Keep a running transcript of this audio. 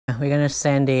We're gonna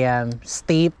send the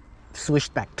steep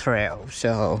switchback trail,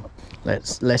 so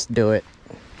let's do it.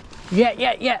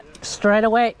 Yeah, straight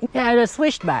away. Yeah, the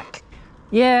switchback.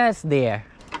 Yes, dear.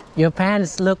 Your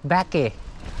pants look baggy.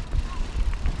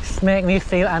 This make me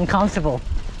feel uncomfortable.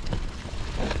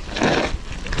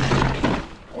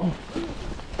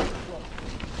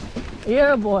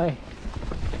 Yeah, boy.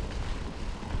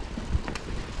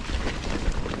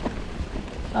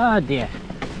 Oh dear.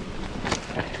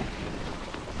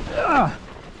 Ugh.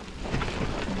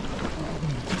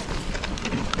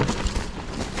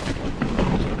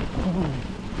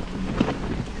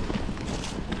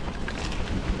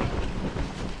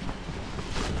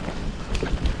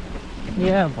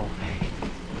 Yeah, boy.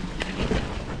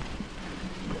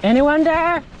 Anyone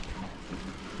there?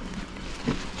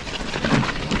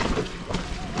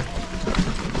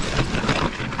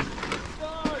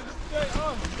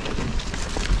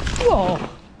 Whoa.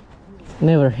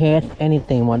 Never had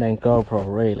anything more than GoPro,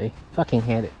 really. Fucking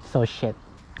hate it. So shit.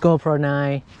 GoPro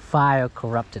 9, file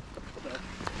corrupted.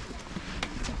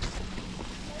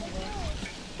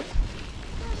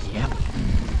 Yep.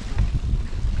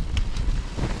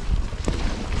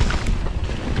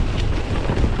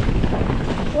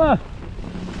 Whoa.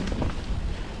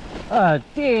 Oh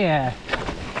dear.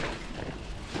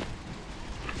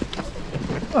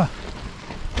 Oh.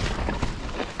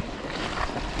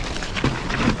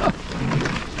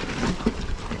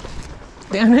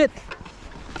 Damn it!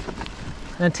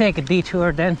 I'll take a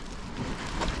detour then.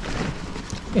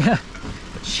 Yeah,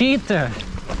 cheater!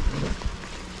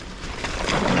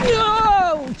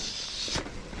 No!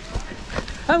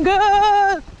 I'm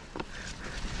good!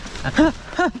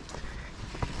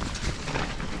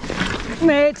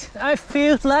 Mate, I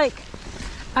feel like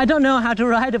I don't know how to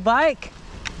ride a bike.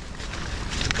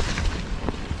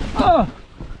 Oh!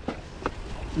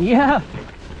 Yeah!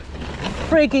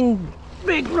 Freaking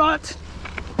big rut!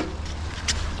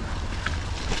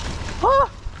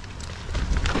 Oh!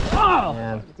 Oh!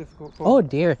 Yeah. Oh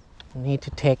dear, need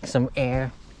to take some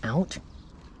air out,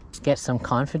 get some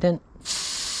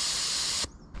confidence.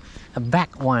 A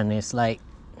back one is like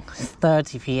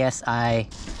 30 psi.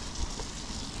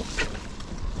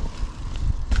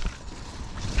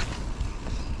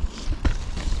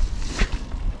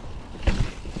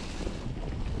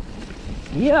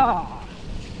 Yeah!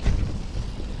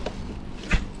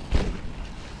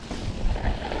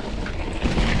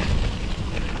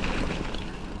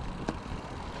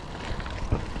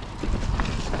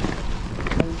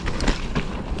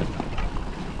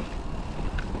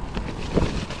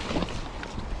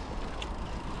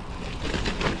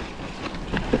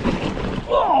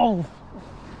 Oh!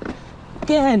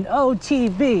 Again,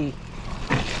 OTB.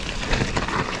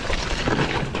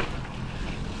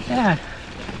 Yeah.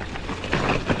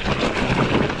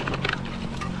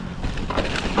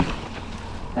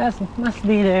 That must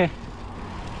be the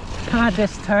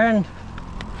hardest turn.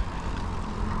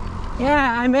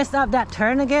 Yeah, I messed up that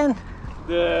turn again.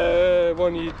 The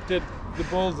one you did the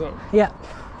balls on? Yeah.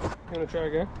 You wanna try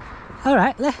again?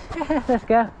 Alright, let's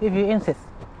go, if you insist.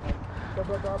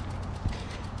 Go.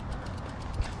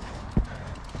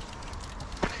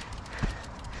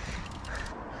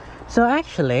 So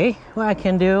actually, what I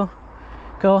can do,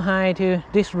 go high to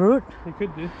this route. You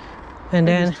could do. And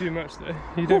then... It's too much though.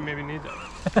 You don't maybe need that.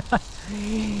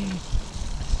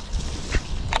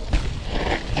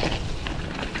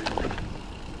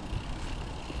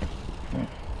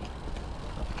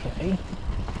 Okay.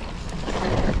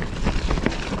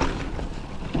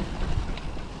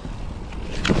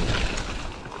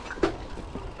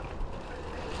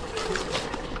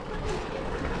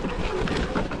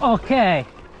 Okay.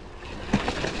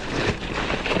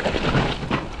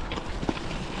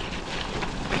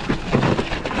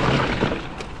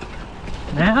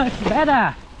 Now it's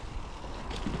better.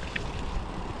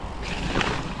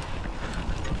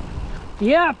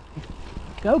 Yep.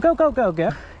 Go.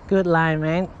 Good line,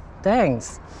 man.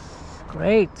 Thanks.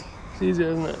 Great. It's easier,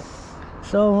 isn't it?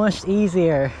 So much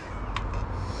easier.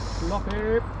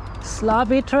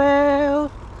 Sloppy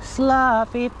trail.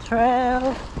 Sloppy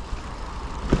trail.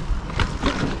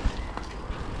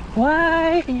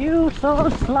 Why you so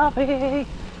sloppy?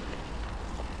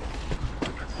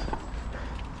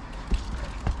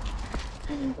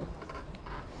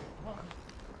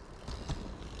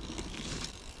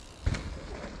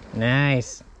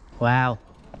 Nice. Wow.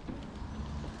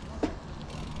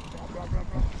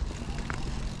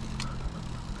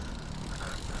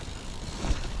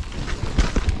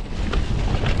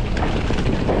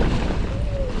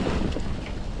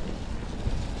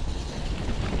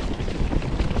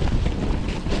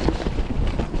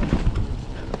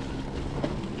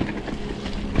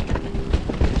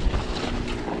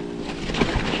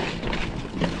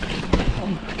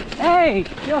 Hey,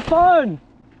 your phone!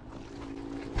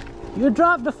 You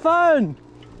dropped the phone!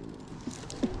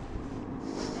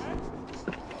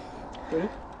 Ready?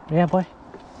 Yeah, boy.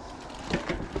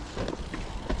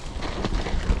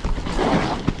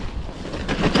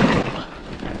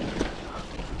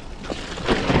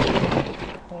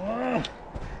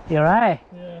 You're right.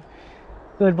 Yeah.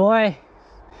 Good boy.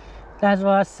 That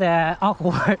was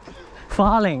awkward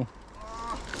falling.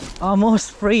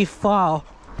 Almost free fall.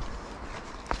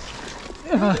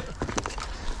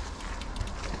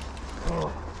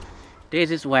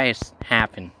 This is why it's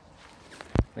happen.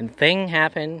 When things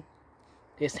happen,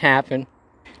 this happen.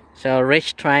 So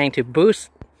Rich trying to boost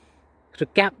to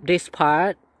cap this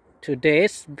part to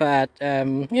this, but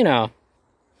you know.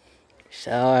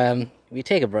 So we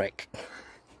take a break.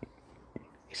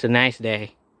 It's a nice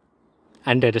day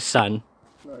under the sun.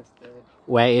 Nice day.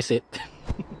 Where is it?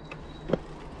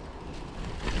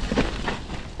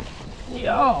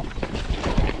 Yo!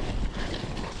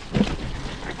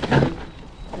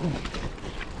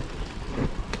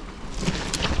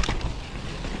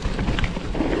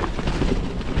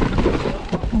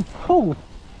 Oh!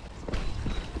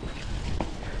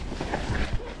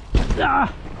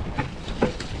 Ah!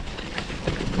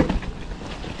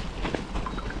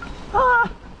 Ah!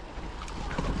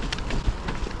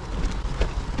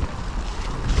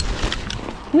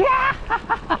 Yeah!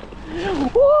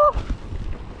 Woo!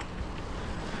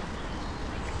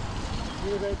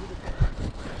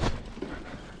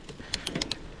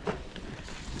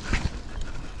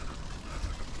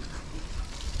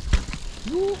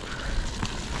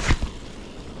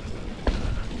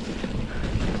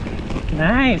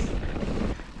 Nice.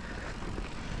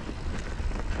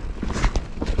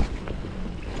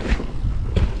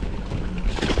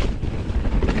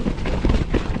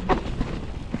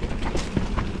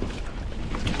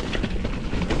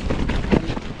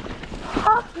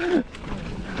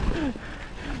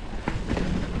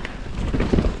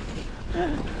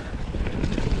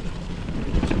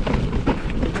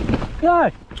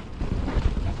 Good.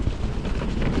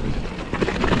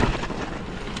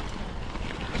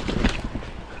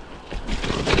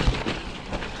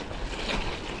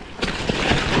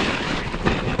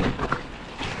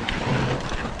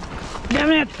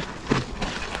 Damn it!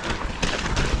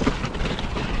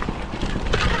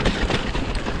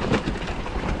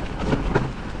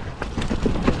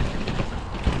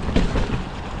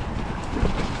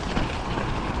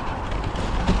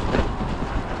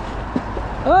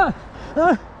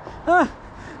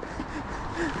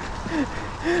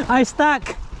 I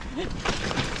stuck.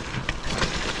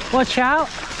 Watch out.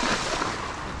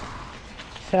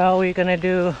 So we're gonna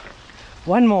do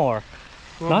one more.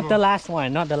 Not the last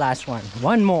one, not the last one.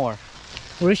 One more.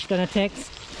 Rich gonna take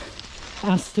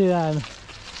us to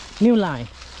new line.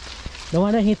 The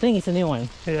one that he thinks is a new one.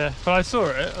 Yeah, but I saw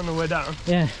it on the way down.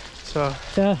 Yeah. So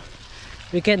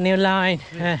we get new line.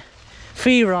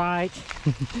 Free ride.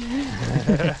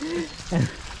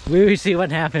 We will see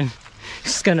what happens.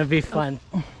 It's gonna be fun.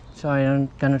 So I'm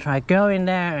gonna try go in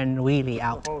there and wheelie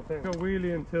out. the whole thing. Go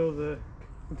wheelie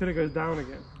until it goes down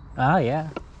again. Oh yeah,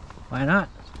 why not?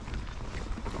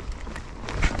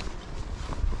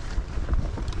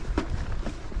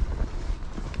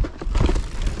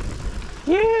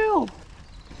 You!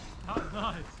 That's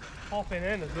nice. Hopping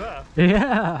in as well.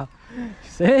 Yeah,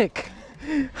 sick.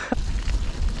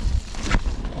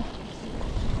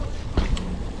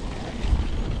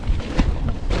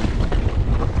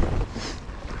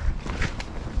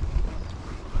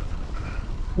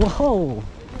 Whoa!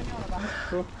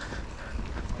 Cool.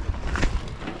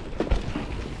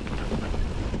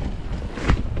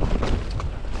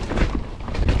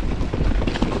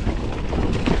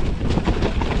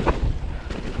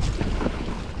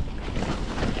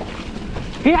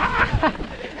 Yeah!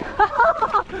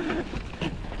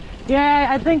 Yeah,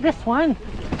 I think this one.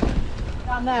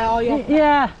 Down there, oh yeah.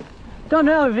 Yeah, don't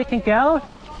know if we can go.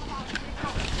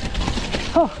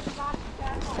 Oh.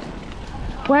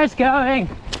 Where's going?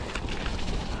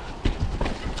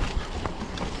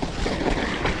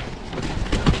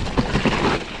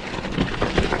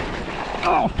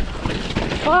 Oh,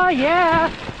 oh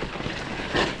yeah.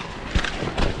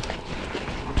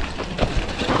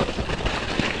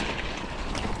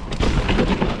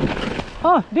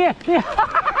 Oh dear, dear.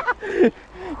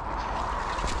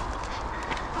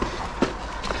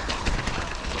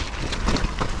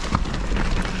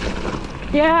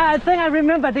 Yeah, I think I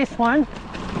remember this one.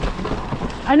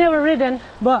 I never ridden,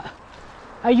 but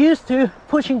I used to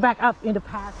pushing back up in the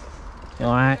past.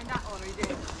 All right.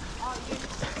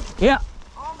 Yeah.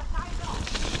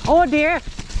 Oh dear.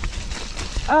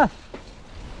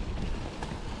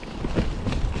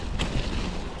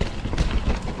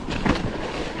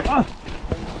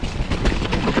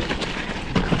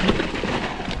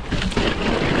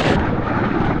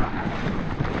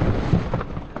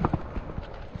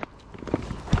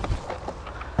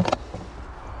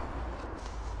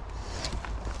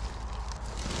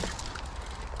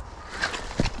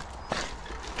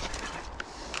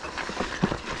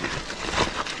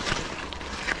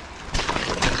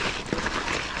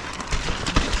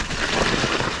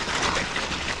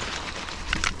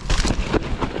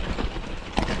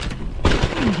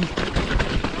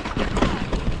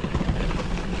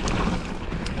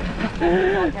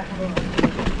 like,